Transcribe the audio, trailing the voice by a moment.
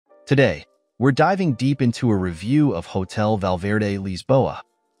Today, we're diving deep into a review of Hotel Valverde Lisboa,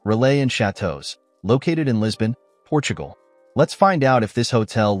 Relais Chateaux, located in Lisbon, Portugal. Let's find out if this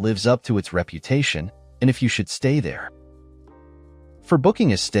hotel lives up to its reputation and if you should stay there. For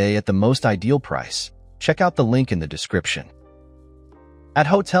booking a stay at the most ideal price, check out the link in the description. At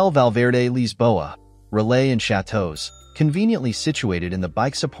Hotel Valverde Lisboa, Relais Chateaux, conveniently situated in the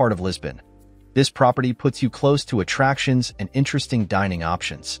Baixa part of Lisbon, this property puts you close to attractions and interesting dining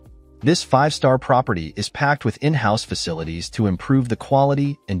options. This 5-star property is packed with in-house facilities to improve the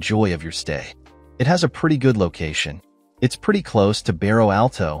quality and joy of your stay. It has a pretty good location. It's pretty close to Barro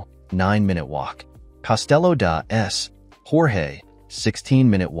Alto, 9-minute walk. Castelo da S. Jorge,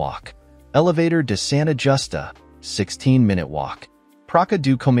 16-minute walk. Elevator de Santa Justa, 16-minute walk. Praça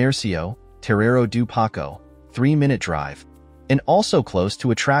do Comércio, Terreiro do Paco, 3-minute drive. And also close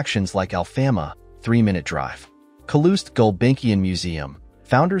to attractions like Alfama, 3-minute drive. Calouste Gulbenkian Museum,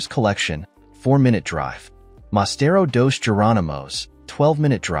 Founders Collection, 4-minute drive. Mosteiro dos Jerónimos,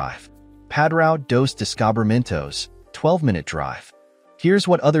 12-minute drive. Padrão dos Descobrimentos, 12-minute drive. Here's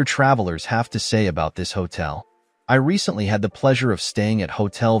what other travelers have to say about this hotel. I recently had the pleasure of staying at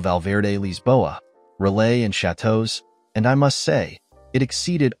Hotel Valverde Lisboa, Relais Chateaux, and I must say, it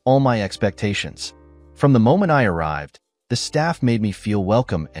exceeded all my expectations. From the moment I arrived, the staff made me feel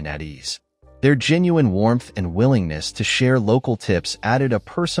welcome and at ease. Their genuine warmth and willingness to share local tips added a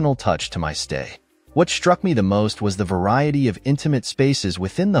personal touch to my stay. What struck me the most was the variety of intimate spaces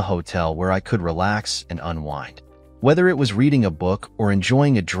within the hotel where I could relax and unwind. Whether it was reading a book or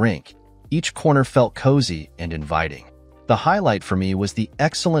enjoying a drink, each corner felt cozy and inviting. The highlight for me was the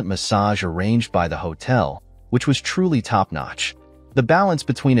excellent massage arranged by the hotel, which was truly top-notch. The balance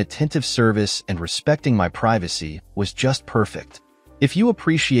between attentive service and respecting my privacy was just perfect. If you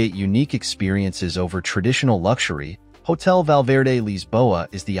appreciate unique experiences over traditional luxury, Hotel Valverde Lisboa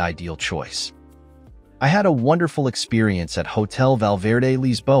is the ideal choice. I had a wonderful experience at Hotel Valverde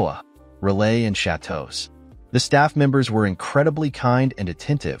Lisboa, Relais Chateaux. The staff members were incredibly kind and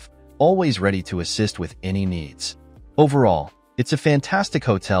attentive, always ready to assist with any needs. Overall, it's a fantastic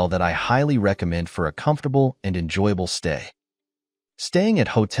hotel that I highly recommend for a comfortable and enjoyable stay. Staying at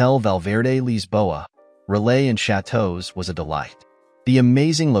Hotel Valverde Lisboa, Relais Chateaux was a delight. The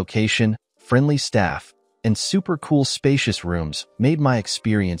amazing location, friendly staff, and super cool spacious rooms made my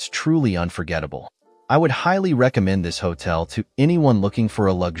experience truly unforgettable. I would highly recommend this hotel to anyone looking for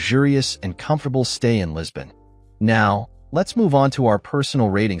a luxurious and comfortable stay in Lisbon. Now, let's move on to our personal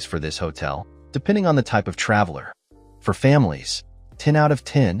ratings for this hotel, depending on the type of traveler. For families, 10 out of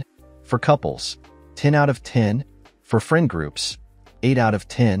 10. For couples, 10 out of 10. For friend groups, 8 out of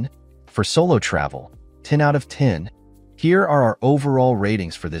 10. For solo travel, 10 out of 10. Here are our overall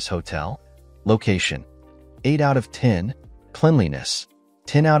ratings for this hotel. Location, 8 out of 10. Cleanliness,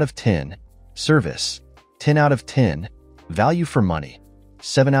 10 out of 10. Service, 10 out of 10. Value for money,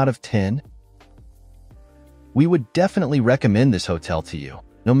 7 out of 10. We would definitely recommend this hotel to you,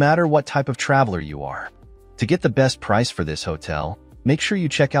 no matter what type of traveler you are. To get the best price for this hotel, make sure you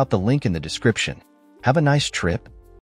check out the link in the description. Have a nice trip.